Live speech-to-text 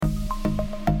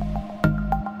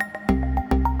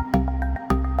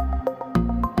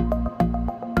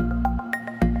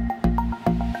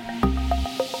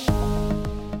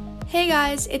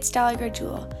guys, it's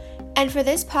Garguilo, and for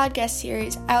this podcast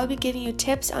series, I will be giving you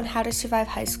tips on how to survive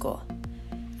high school.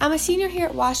 I'm a senior here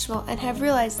at Washington and have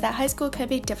realized that high school can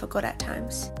be difficult at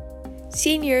times.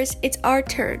 Seniors, it's our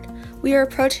turn. We are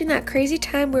approaching that crazy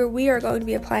time where we are going to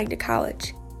be applying to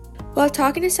college. While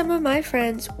talking to some of my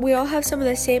friends, we all have some of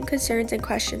the same concerns and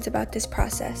questions about this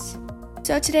process.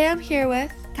 So today I'm here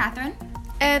with Catherine,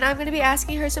 and I'm going to be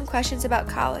asking her some questions about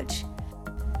college.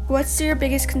 What's your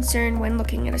biggest concern when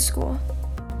looking at a school?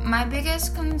 my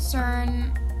biggest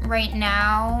concern right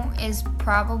now is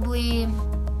probably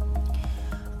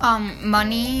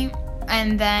money,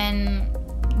 and then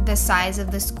the size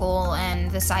of the school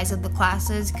and the size of the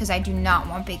classes, because I do not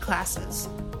want big classes.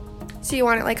 So you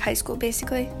want it like high school,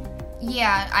 basically?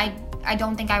 Yeah, I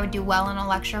don't think I would do well in a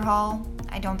lecture hall.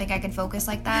 I don't think I could focus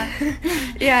like that.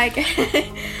 Yeah, I get it.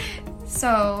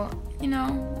 So,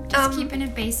 just keeping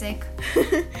it basic.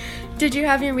 Did you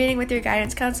have your meeting with your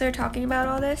guidance counselor talking about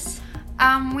all this?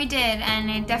 We did, and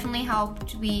it definitely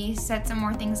helped. We set some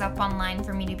more things up online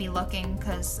for me to be looking,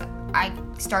 because I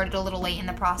started a little late in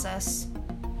the process.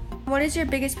 What is your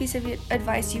biggest piece of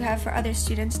advice you have for other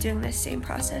students doing this same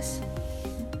process?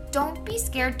 Don't be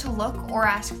scared to look or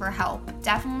ask for help.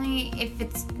 Definitely, if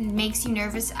it makes you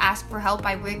nervous, ask for help.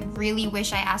 I really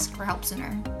wish I asked for help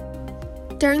sooner.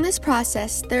 During this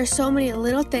process, there are so many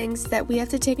little things that we have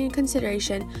to take into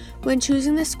consideration when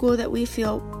choosing the school that we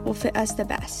feel will fit us the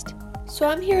best. So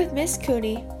I'm here with Miss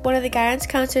Cooney, one of the guidance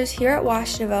counselors here at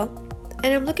Washingtonville,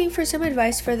 and I'm looking for some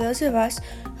advice for those of us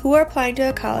who are applying to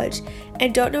a college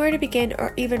and don't know where to begin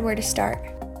or even where to start.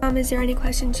 Is there any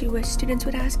questions you wish students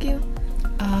would ask you?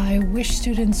 I wish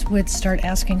students would start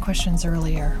asking questions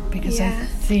earlier, because I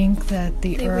think that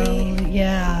they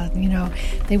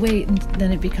wait, and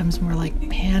then it becomes more like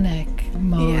panic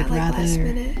mode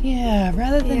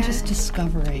rather than just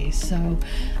discovery. So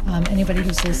anybody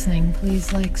who's listening,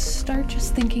 please start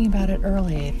just thinking about it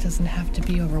early. It doesn't have to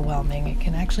be overwhelming. It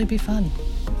can actually be fun.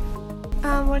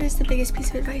 What is the biggest piece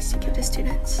of advice you give to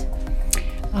students?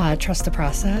 Trust the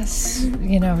process,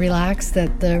 relax,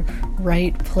 that the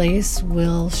right place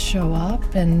will show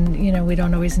up, and, we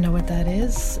don't always know what that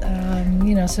is,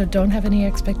 so don't have any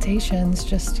expectations,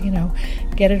 just,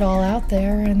 get it all out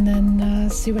there and then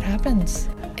see what happens.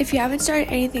 If you haven't started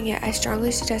anything yet, I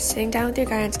strongly suggest sitting down with your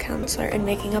guidance counselor and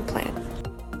making a plan.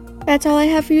 That's all I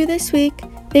have for you this week.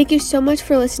 Thank you so much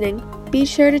for listening. Be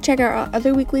sure to check out our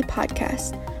other weekly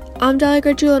podcasts. I'm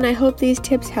Garguilo, and I hope these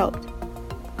tips helped.